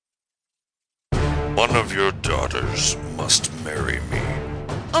One of your daughters must marry me.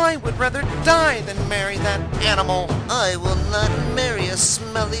 I would rather die than marry that animal. I will not marry a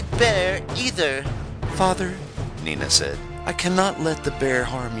smelly bear either. Father, Nina said, I cannot let the bear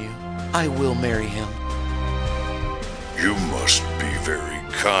harm you. I will marry him. You must be very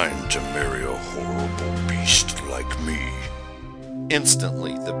kind to marry a horrible beast like me.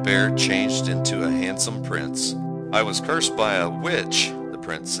 Instantly, the bear changed into a handsome prince. I was cursed by a witch, the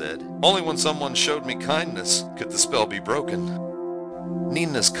prince said. Only when someone showed me kindness could the spell be broken.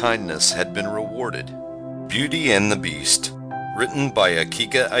 Nina's kindness had been rewarded. Beauty and the Beast, written by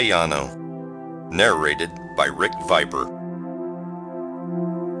Akika Ayano, narrated by Rick Viper.